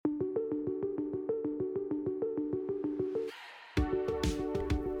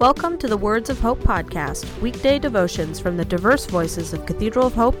Welcome to the Words of Hope podcast, weekday devotions from the diverse voices of Cathedral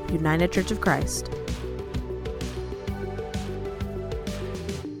of Hope, United Church of Christ.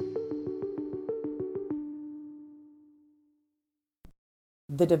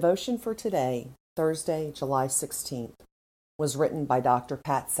 The devotion for today, Thursday, July 16th, was written by Dr.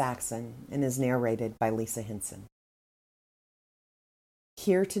 Pat Saxon and is narrated by Lisa Henson.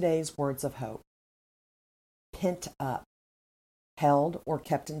 Hear today's words of hope. Pent up, held or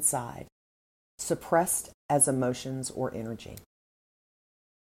kept inside, suppressed as emotions or energy.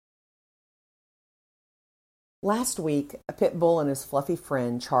 Last week, a pit bull and his fluffy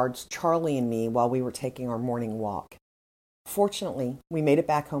friend charged Charlie and me while we were taking our morning walk. Fortunately, we made it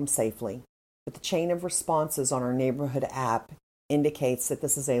back home safely, but the chain of responses on our neighborhood app indicates that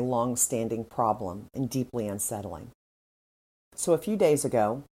this is a long-standing problem and deeply unsettling. So a few days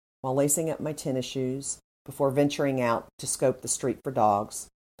ago, while lacing up my tennis shoes before venturing out to scope the street for dogs,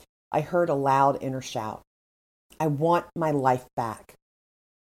 I heard a loud inner shout, "I want my life back."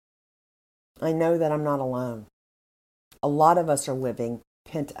 I know that I'm not alone. A lot of us are living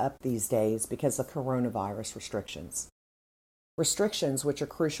pent up these days because of coronavirus restrictions. Restrictions which are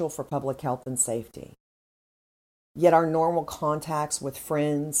crucial for public health and safety. Yet our normal contacts with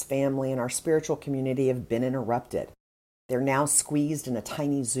friends, family, and our spiritual community have been interrupted. They're now squeezed into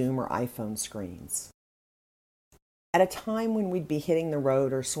tiny Zoom or iPhone screens. At a time when we'd be hitting the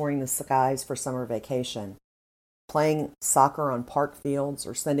road or soaring the skies for summer vacation, playing soccer on park fields,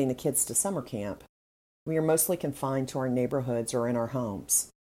 or sending the kids to summer camp, we are mostly confined to our neighborhoods or in our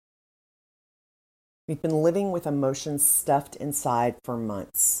homes. We've been living with emotions stuffed inside for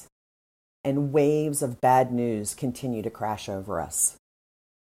months, and waves of bad news continue to crash over us.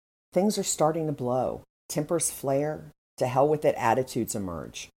 Things are starting to blow. Tempers flare. To hell with it attitudes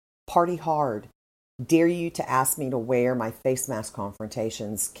emerge. Party hard. Dare you to ask me to wear my face mask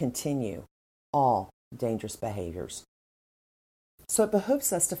confrontations continue. All dangerous behaviors. So it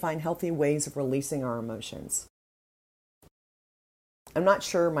behooves us to find healthy ways of releasing our emotions. I'm not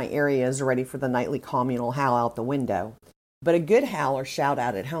sure my area is ready for the nightly communal howl out the window, but a good howl or shout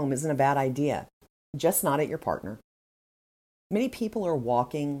out at home isn't a bad idea, just not at your partner. Many people are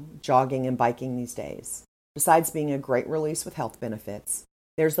walking, jogging, and biking these days. Besides being a great release with health benefits,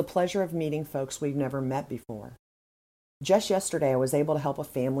 there's the pleasure of meeting folks we've never met before. Just yesterday, I was able to help a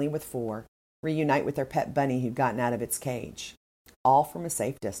family with 4 reunite with their pet bunny who'd gotten out of its cage, all from a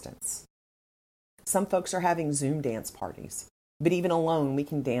safe distance. Some folks are having Zoom dance parties, but even alone, we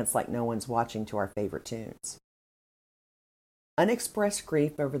can dance like no one's watching to our favorite tunes. Unexpressed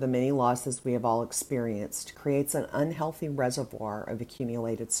grief over the many losses we have all experienced creates an unhealthy reservoir of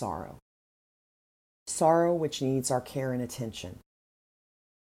accumulated sorrow. Sorrow which needs our care and attention.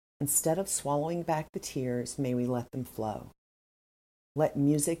 Instead of swallowing back the tears, may we let them flow. Let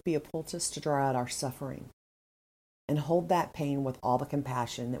music be a poultice to draw out our suffering, and hold that pain with all the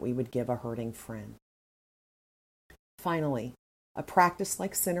compassion that we would give a hurting friend. Finally, a practice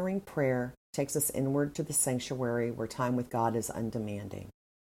like centering prayer takes us inward to the sanctuary where time with God is undemanding,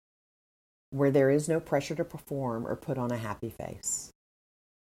 where there is no pressure to perform or put on a happy face.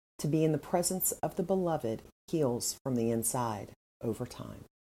 To be in the presence of the beloved heals from the inside over time.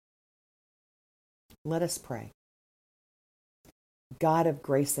 Let us pray. God of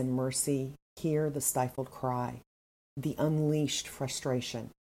grace and mercy, hear the stifled cry, the unleashed frustration.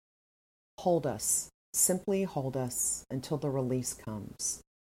 Hold us, simply hold us until the release comes.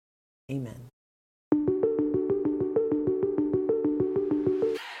 Amen.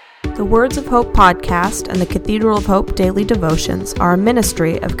 The Words of Hope podcast and the Cathedral of Hope daily devotions are a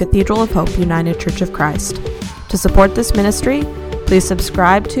ministry of Cathedral of Hope United Church of Christ. To support this ministry, please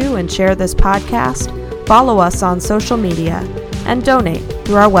subscribe to and share this podcast, follow us on social media, and donate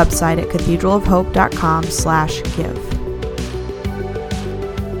through our website at cathedralofhope.com/give.